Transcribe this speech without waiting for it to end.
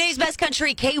Miami's Best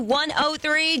Country,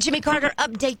 K103. Jimmy Carter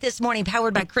update this morning,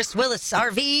 powered by Chris Willis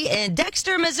RV in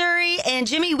Dexter, Missouri. And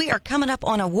Jimmy, we are coming up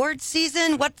on award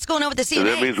season. What's going on with the CMA? So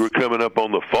that means we're coming up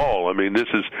on the fall. I mean, this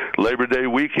is Labor Day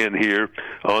weekend here.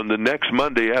 On the next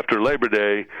Monday after Labor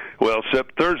Day, well,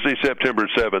 Thursday, September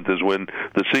 7th is when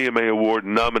the CMA award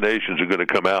nominations are going to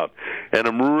come out. And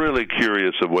I'm really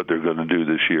curious of what they're going to do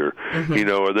this year. Mm-hmm. You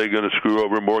know, are they going to screw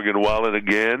over Morgan Wallen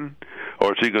again?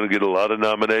 Or is he going to get a lot of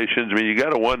nominations? I mean, you got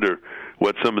to wonder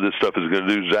what some of this stuff is going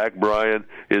to do. Zach Bryan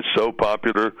is so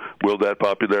popular. Will that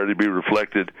popularity be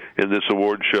reflected in this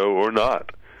award show or not?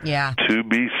 Yeah. To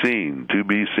be seen, to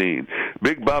be seen.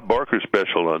 Big Bob Barker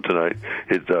special on tonight.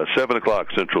 It's 7 o'clock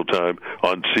Central Time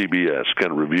on CBS,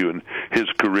 kind of reviewing his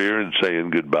career and saying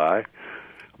goodbye.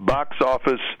 Box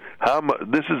office,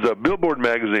 this is a Billboard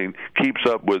magazine keeps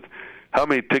up with how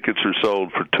many tickets are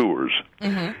sold for tours.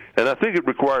 Mm-hmm. And I think it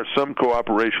requires some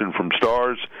cooperation from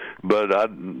stars, but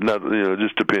it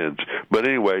just depends. But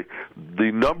anyway,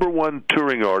 the number one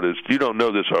touring artist, you don't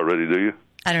know this already, do you?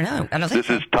 I don't know. I don't think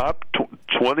this is top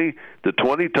 20, the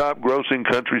 20 top grossing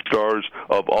country stars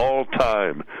of all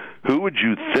time. Who would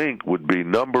you think would be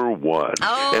number one?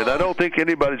 Oh. And I don't think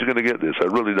anybody's going to get this. I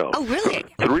really don't. Oh, really?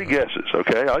 3 guesses,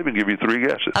 okay? I'll even give you 3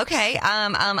 guesses. Okay.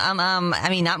 I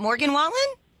mean, not Morgan Wallen?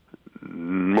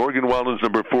 Morgan Wallen's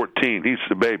number 14. He's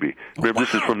the baby. Remember,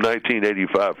 This is from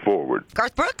 1985 forward.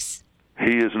 Garth Brooks?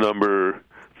 He is number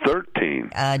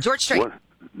 13. George Strait?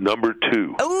 Number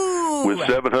 2. Ooh. With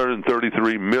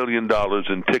 $733 million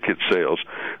in ticket sales.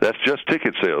 That's just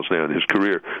ticket sales now in his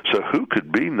career. So who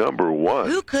could be number 1?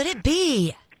 Who could it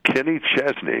be? Kenny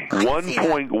Chesney.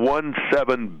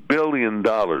 $1.17 billion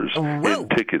in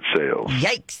ticket sales.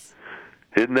 Yikes.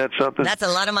 Isn't that something? That's a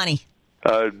lot of money.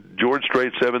 George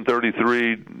Strait,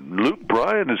 733. Luke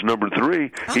Bryan is number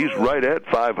 3. Oh. He's right at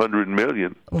 $500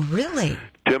 million. Really?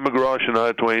 Tim McGraw,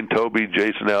 Shania Twain, Toby,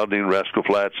 Jason Aldean, Rascal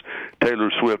Flatts,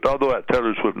 Taylor Swift, although that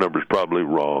Taylor Swift number is probably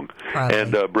wrong. Probably.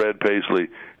 And Brad Paisley,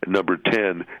 number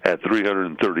 10 at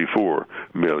 $334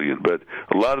 million. But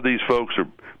a lot of these folks are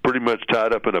pretty much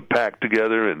tied up in a pack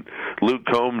together, and Luke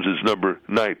Combs is number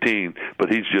 19,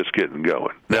 but he's just getting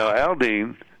going. Now,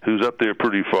 Aldean, who's up there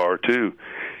pretty far, too,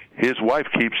 his wife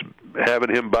keeps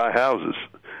having him buy houses.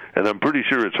 And I'm pretty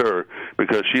sure it's her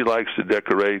because she likes to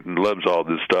decorate and loves all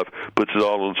this stuff, puts it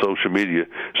all on social media.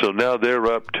 So now they're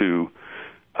up to,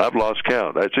 I've lost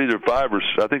count. It's either 5 or,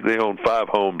 I think they own 5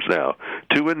 homes now.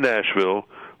 2 in Nashville,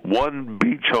 1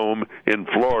 beach home in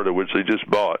Florida, which they just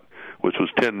bought, which was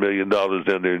 $10 million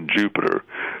down there in Jupiter.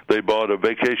 They bought a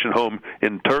vacation home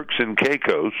in Turks and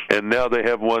Caicos, and now they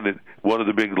have one at one of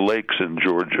the big lakes in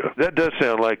Georgia. That does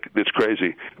sound like it's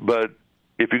crazy, but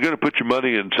if you're going to put your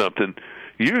money in something,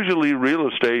 usually real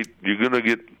estate, you're going to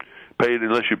get paid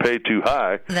unless you pay too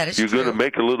high. That is you're true. going to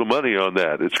make a little money on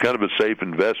that. It's kind of a safe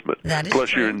investment. That is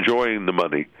Plus, true. You're enjoying the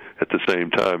money at the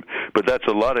same time. But that's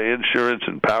a lot of insurance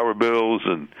and power bills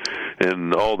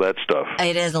and all that stuff.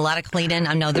 It is a lot of cleaning.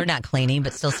 I know they're not cleaning,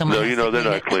 but still someone. No, they're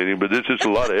not cleaning, but there's just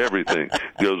a lot of everything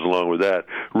goes along with that.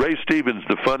 Ray Stevens,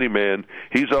 the funny man,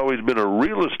 he's always been a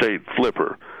real estate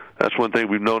flipper. That's one thing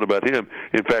we've known about him.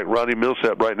 In fact, Ronnie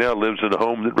Millsap right now lives in a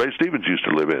home that Ray Stevens used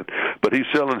to live in. But he's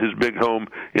selling his big home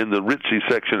in the ritzy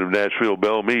section of Nashville,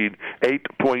 Belmead,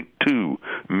 $8.2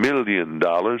 million.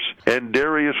 And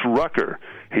Darius Rucker,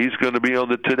 he's going to be on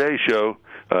the Today Show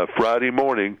Friday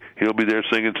morning. He'll be there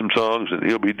singing some songs, and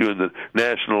he'll be doing the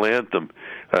national anthem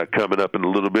coming up in a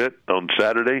little bit on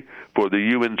Saturday for the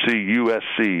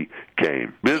UNC-USC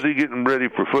game. Busy getting ready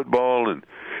for football, and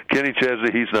Kenny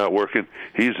Chesney, he's not working.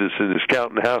 He's just in his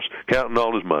counting house, counting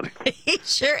all his money. He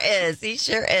sure is. He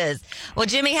sure is. Well,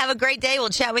 Jimmy, have a great day. We'll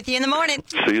chat with you in the morning.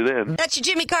 See you then. That's your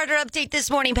Jimmy Carter update this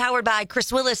morning, powered by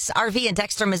Chris Willis RV in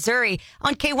Dexter, Missouri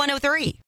on K103.